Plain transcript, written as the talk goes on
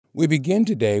We begin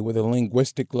today with a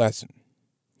linguistic lesson.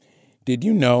 Did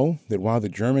you know that while the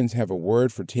Germans have a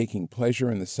word for taking pleasure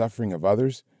in the suffering of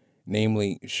others,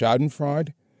 namely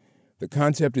Schadenfreude, the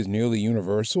concept is nearly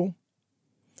universal?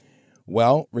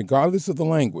 Well, regardless of the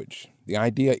language, the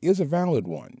idea is a valid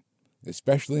one,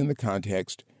 especially in the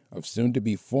context of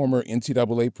soon-to-be former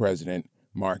NCAA president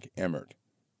Mark Emmert.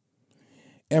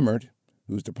 Emmert,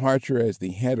 whose departure as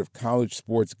the head of college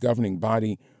sports governing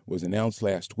body was announced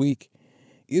last week,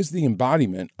 is the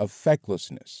embodiment of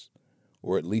fecklessness,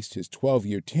 or at least his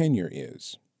 12-year tenure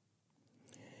is.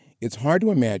 It's hard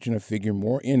to imagine a figure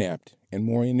more inept and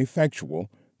more ineffectual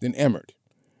than Emmert,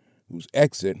 whose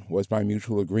exit was by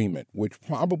mutual agreement, which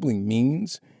probably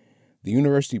means the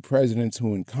university presidents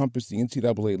who encompassed the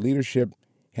NCAA leadership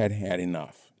had had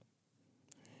enough.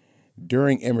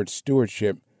 During Emmert's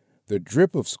stewardship, the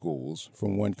drip of schools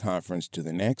from one conference to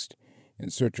the next in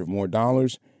search of more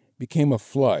dollars became a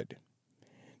flood,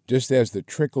 just as the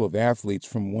trickle of athletes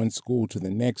from one school to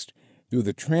the next through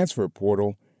the transfer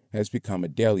portal has become a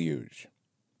deluge.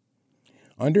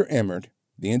 Under Emmert,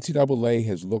 the NCAA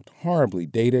has looked horribly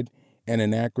dated and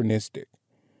anachronistic,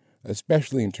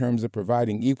 especially in terms of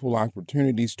providing equal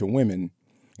opportunities to women,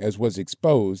 as was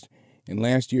exposed in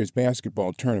last year's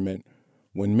basketball tournament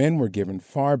when men were given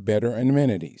far better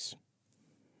amenities.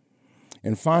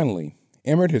 And finally,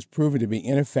 Emmert has proven to be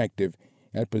ineffective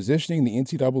at positioning the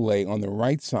NCAA on the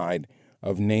right side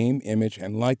of name, image,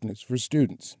 and likeness for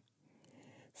students,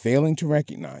 failing to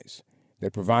recognize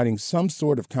that providing some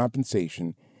sort of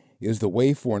compensation is the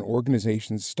way for an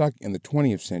organization stuck in the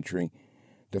 20th century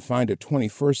to find a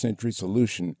 21st century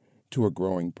solution to a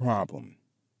growing problem.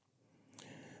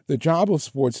 The job of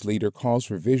sports leader calls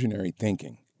for visionary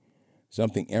thinking,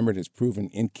 something Emmert has proven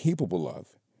incapable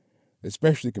of,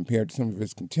 especially compared to some of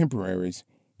his contemporaries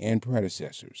and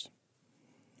predecessors.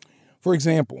 For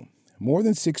example, more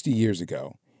than 60 years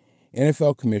ago,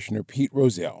 NFL Commissioner Pete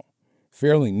Rozelle,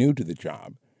 fairly new to the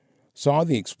job, saw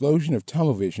the explosion of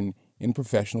television in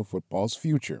professional football's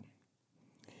future.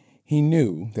 He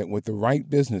knew that with the right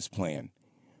business plan,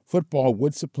 football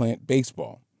would supplant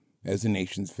baseball as the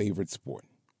nation's favorite sport.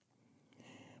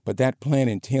 But that plan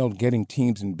entailed getting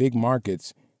teams in big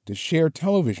markets to share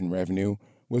television revenue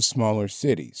with smaller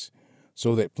cities,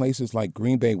 so that places like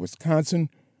Green Bay,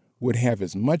 Wisconsin, would have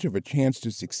as much of a chance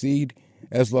to succeed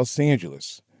as Los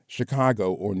Angeles,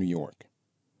 Chicago, or New York.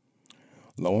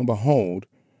 Lo and behold,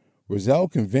 Rozelle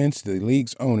convinced the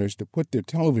league's owners to put their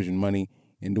television money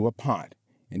into a pot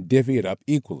and divvy it up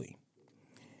equally.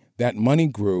 That money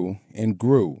grew, and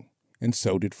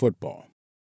so did football.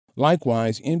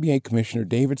 Likewise, NBA Commissioner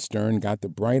David Stern got the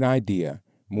bright idea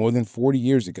more than 40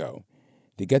 years ago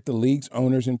to get the league's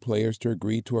owners and players to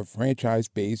agree to a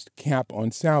franchise-based cap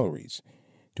on salaries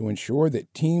to ensure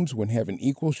that teams would have an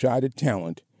equal shot at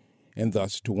talent and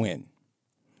thus to win.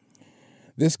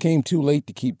 This came too late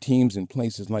to keep teams in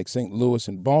places like St. Louis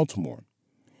and Baltimore,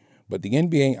 but the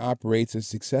NBA operates as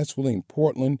successfully in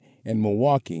Portland and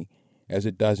Milwaukee as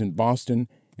it does in Boston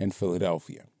and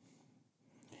Philadelphia.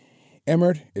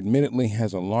 Emmert admittedly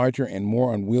has a larger and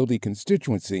more unwieldy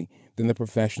constituency than the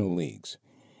professional leagues,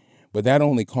 but that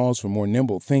only calls for more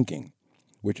nimble thinking,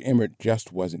 which Emmert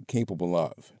just wasn't capable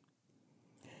of.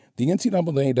 The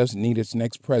NCAA doesn't need its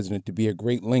next president to be a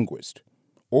great linguist,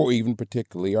 or even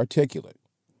particularly articulate.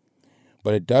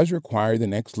 But it does require the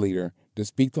next leader to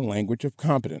speak the language of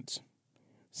competence,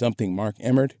 something Mark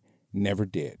Emmert never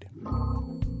did.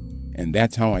 And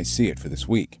that's how I see it for this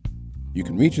week. You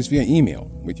can reach us via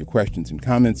email with your questions and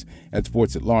comments at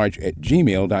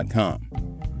sportsatlarge@gmail.com.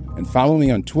 And follow me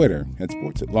on Twitter at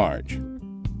sportsatlarge.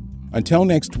 Until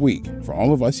next week, for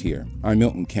all of us here, I'm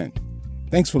Milton Kent.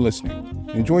 Thanks for listening.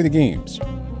 Enjoy the games.